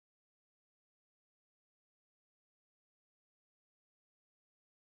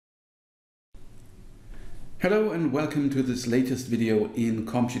Hello and welcome to this latest video in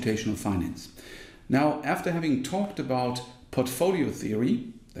Computational Finance. Now, after having talked about portfolio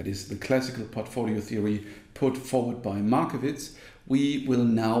theory, that is the classical portfolio theory put forward by Markowitz, we will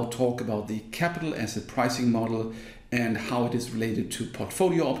now talk about the capital asset pricing model and how it is related to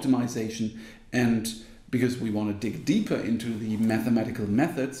portfolio optimization. And because we want to dig deeper into the mathematical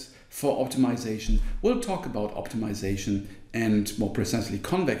methods for optimization, we'll talk about optimization and more precisely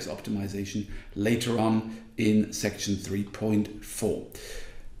convex optimization later on in section 3.4.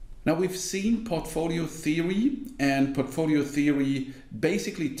 Now, we've seen portfolio theory, and portfolio theory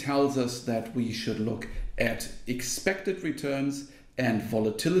basically tells us that we should look at expected returns and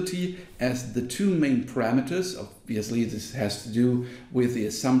volatility as the two main parameters. Obviously, this has to do with the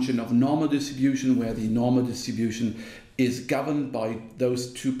assumption of normal distribution, where the normal distribution is governed by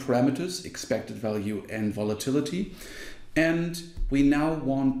those two parameters, expected value and volatility. And we now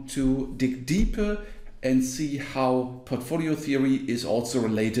want to dig deeper and see how portfolio theory is also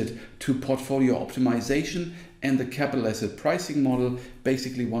related to portfolio optimization and the capital asset pricing model,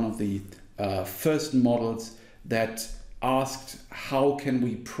 basically one of the first models that asked how can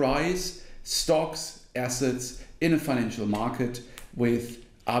we price stocks, assets in a financial market with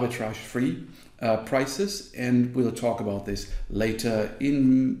arbitrage-free prices, and we'll talk about this later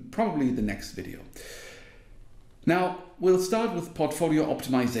in probably the next video. Now, we'll start with portfolio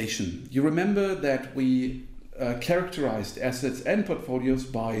optimization. You remember that we characterized assets and portfolios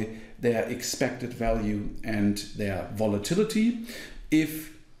by their expected value and their volatility.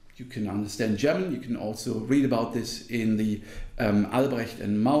 If you can understand German, you can also read about this in the Albrecht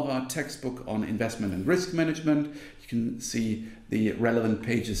and Maurer textbook on investment and risk management. You can see the relevant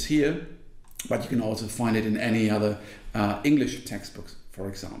pages here, but you can also find it in any other English textbooks, for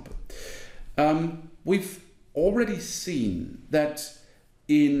example. We've already seen that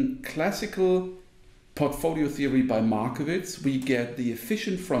in classical portfolio theory by Markowitz, we get the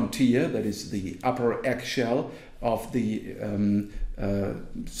efficient frontier, that is the upper eggshell of the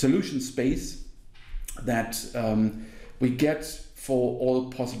solution space that we get for all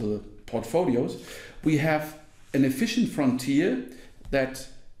possible portfolios. We have an efficient frontier that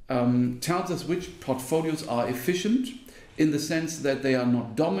tells us which portfolios are efficient in the sense that they are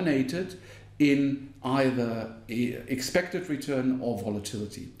not dominated in either expected return or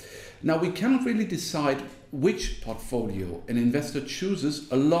volatility. Now, we cannot really decide which portfolio an investor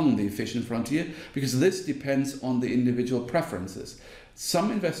chooses along the efficient frontier because this depends on the individual preferences.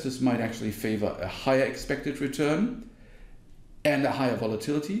 Some investors might actually favor a higher expected return and a higher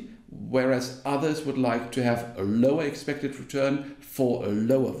volatility, whereas others would like to have a lower expected return for a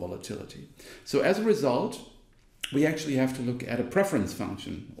lower volatility. So as a result, we actually have to look at a preference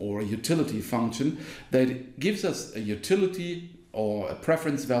function or a utility function that gives us a utility or a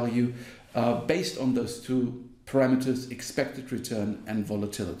preference value based on those two parameters, expected return and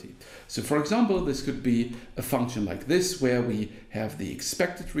volatility. So for example, this could be a function like this, where we have the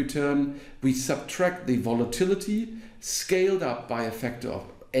expected return, we subtract the volatility scaled up by a factor of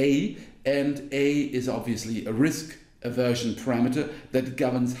A, and A is obviously a risk aversion parameter that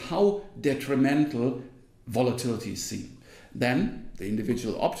governs how detrimental volatility is seen. Then the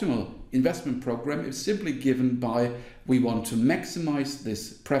individual optimal investment program is simply given by we want to maximize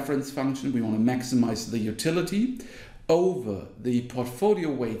this preference function, we want to maximize the utility over the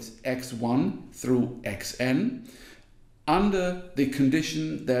portfolio weights x1 through xn under the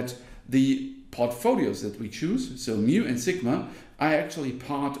condition that the portfolios that we choose, so mu and sigma, are actually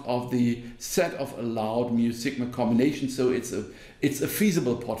part of the set of allowed mu sigma combinations. So it's a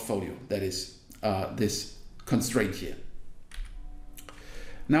feasible portfolio, that is this constraint here.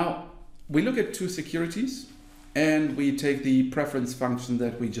 Now, we look at two securities and we take the preference function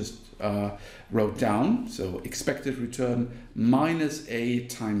that we just wrote down, so expected return minus A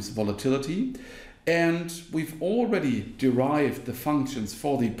times volatility, and we've already derived the functions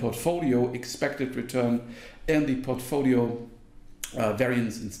for the portfolio expected return and the portfolio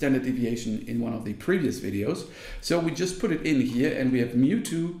variance and standard deviation in one of the previous videos. So we just put it in here and we have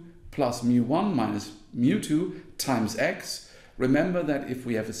mu2 plus mu1 minus mu2 times x. Remember that if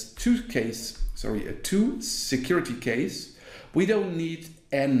we have a two security case, we don't need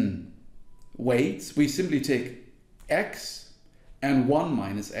n weights. We simply take x and 1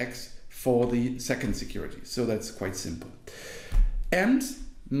 minus x for the second security. So that's quite simple. And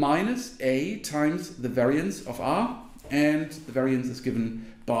minus A times the variance of R, and the variance is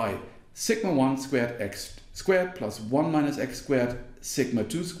given by sigma 1 squared x squared plus 1 minus x squared sigma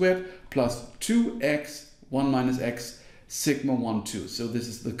 2 squared plus 2x 1 minus x sigma 1 2. So this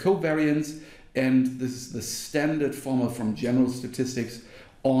is the covariance, and this is the standard formula from general statistics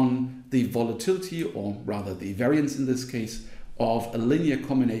on the volatility, or rather the variance in this case, of a linear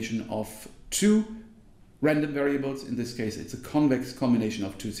combination of two random variables. In this case, it's a convex combination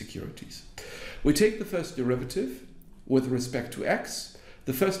of two securities. We take the first derivative with respect to x.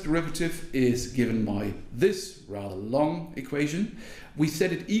 The first derivative is given by this rather long equation. We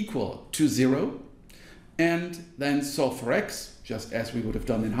set it equal to 0 and then solve for x, just as we would have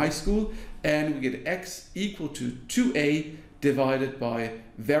done in high school, and we get x equal to 2a divided by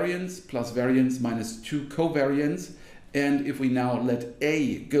variance plus variance minus 2 covariance. And if we now let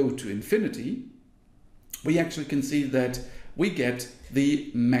a go to infinity, we actually can see that we get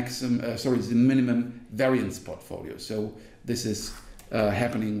the minimum variance portfolio. So this is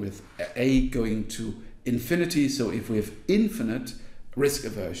happening with a going to infinity. So if we have infinite risk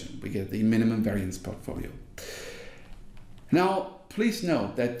aversion, we get the minimum variance portfolio. Now, please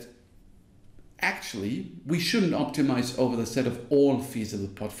note that actually we shouldn't optimize over the set of all feasible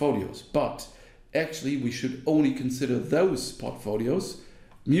portfolios, but actually we should only consider those portfolios,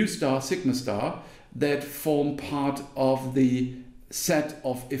 mu star, sigma star, that form part of the set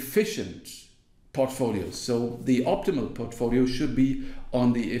of efficient portfolios. So the optimal portfolio should be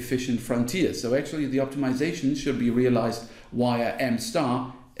on the efficient frontier. So actually the optimization should be realized via M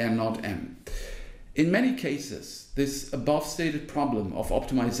star and not M. In many cases, this above stated problem of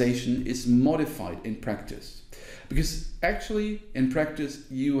optimization is modified in practice, because actually in practice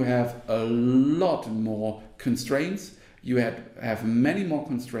you have a lot more constraints, you have many more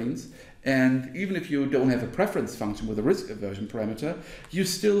constraints, and even if you don't have a preference function with a risk aversion parameter, you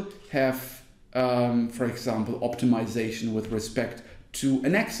still have, for example, optimization with respect to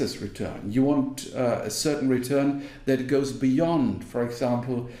an excess return. You want a certain return that goes beyond, for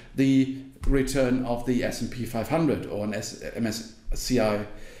example, the return of the S&P 500 or an MSCI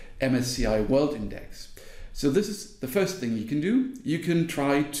World Index. So this is the first thing you can do. You can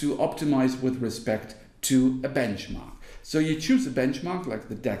try to optimize with respect to a benchmark. So you choose a benchmark like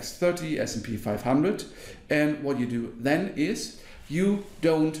the DAX 30, S&P 500, and what you do then is you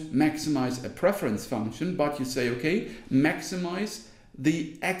don't maximize a preference function, but you say, okay, maximize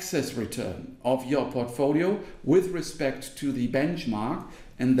the excess return of your portfolio with respect to the benchmark.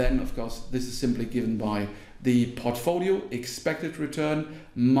 And then, of course, this is simply given by the portfolio expected return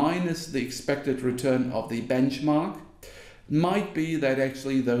minus the expected return of the benchmark. Might be that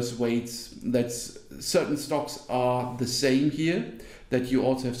actually those weights, that certain stocks are the same here, that you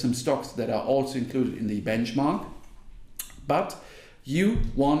also have some stocks that are also included in the benchmark, but you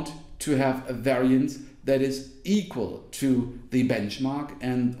want to have a variance that is equal to the benchmark,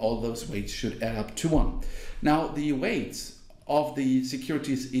 and all those weights should add up to 1. Now, the weights of the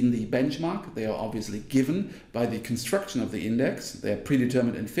securities in the benchmark, they are obviously given by the construction of the index. They are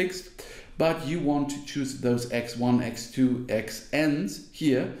predetermined and fixed, but you want to choose those x1, x2, xn's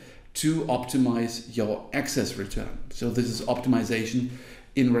here to optimize your excess return. So this is optimization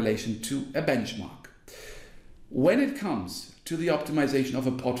in relation to a benchmark. When it comes to the optimization of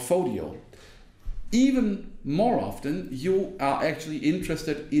a portfolio, even more often you are actually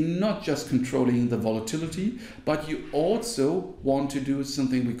interested in not just controlling the volatility, but you also want to do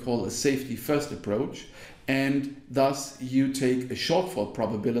something we call a safety first approach, and thus you take a shortfall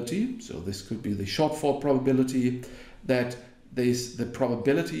probability. So this could be the shortfall probability, that there's the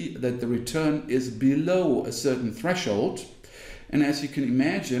probability that the return is below a certain threshold. And as you can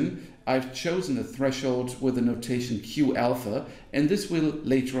imagine, I've chosen a threshold with the notation Q alpha, and this will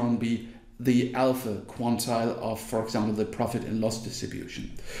later on be the alpha quantile of, for example, the profit and loss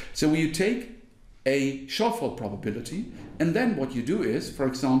distribution. So you take a shortfall probability, and then what you do is, for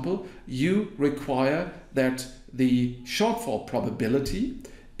example, you require that the shortfall probability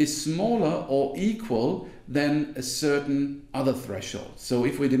is smaller or equal than a certain other threshold. So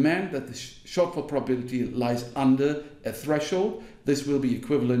if we demand that the shortfall probability lies under a threshold, this will be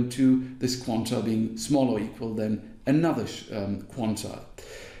equivalent to this quantile being smaller or equal than another quantile.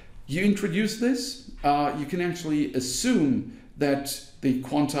 You introduce this, you can actually assume that the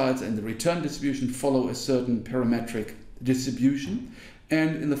quantiles and the return distribution follow a certain parametric distribution.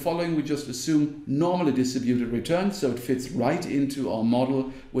 And in the following, we just assume normally distributed returns, so it fits right into our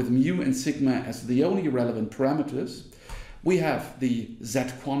model with mu and sigma as the only relevant parameters. We have the Z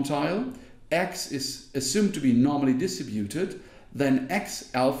quantile. X is assumed to be normally distributed. Then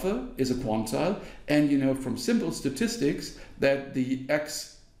X alpha is a quantile. And you know from simple statistics that the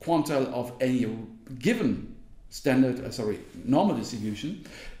X quantile of any given normal distribution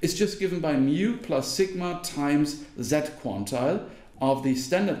is just given by mu plus sigma times Z quantile of the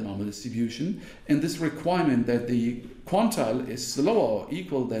standard normal distribution, and this requirement that the quantile is lower or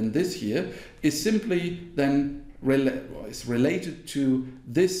equal than this here is simply then is related to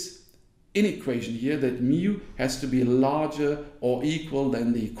this inequation here, that mu has to be larger or equal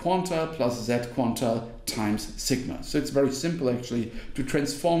than the quantile plus z quantile times sigma. So it's very simple actually to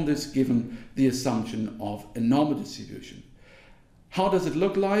transform this given the assumption of a normal distribution. How does it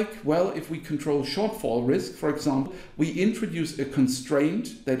look like? Well, if we control shortfall risk, for example, we introduce a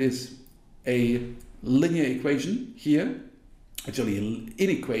constraint that is a linear equation here, actually an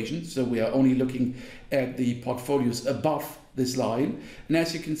inequation, so we are only looking at the portfolios above this line. And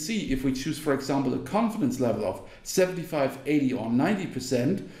as you can see, if we choose, for example, a confidence level of 75, 80 or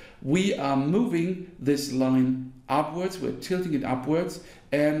 90%, we are moving this line upwards, we're tilting it upwards,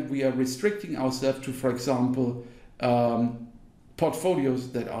 and we are restricting ourselves to, for example,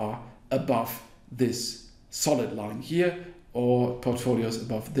 portfolios that are above this solid line here, or portfolios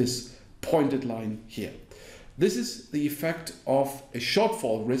above this pointed line here. This is the effect of a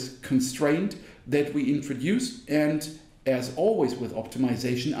shortfall risk constraint that we introduce, and as always with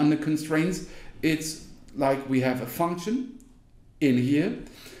optimization under constraints, it's like we have a function in here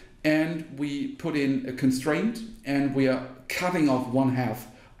and we put in a constraint and we are cutting off 1/2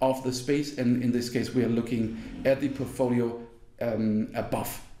 of the space, and in this case we are looking at the portfolio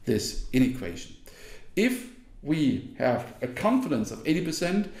above this inequation. If we have a confidence of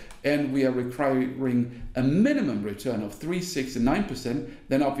 80% and we are requiring a minimum return of 3, 6 and 9%,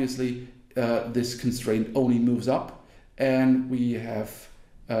 then obviously this constraint only moves up, and we have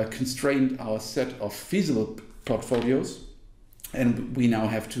constrained our set of feasible portfolios, and we now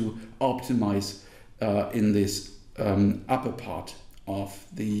have to optimize in this upper part of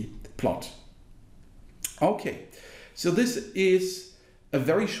the plot. Okay, so this is a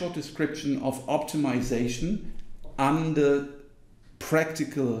very short description of optimization under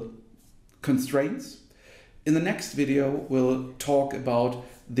practical constraints. In the next video, we'll talk about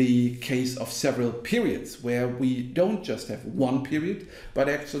the case of several periods, where we don't just have one period, but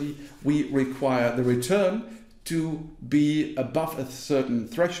actually we require the return to be above a certain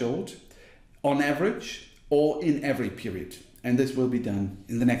threshold on average or in every period. And this will be done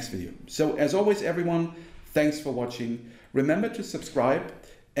in the next video. So as always, everyone, thanks for watching. Remember to subscribe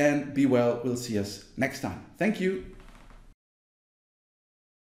and be well. We'll see us next time. Thank you.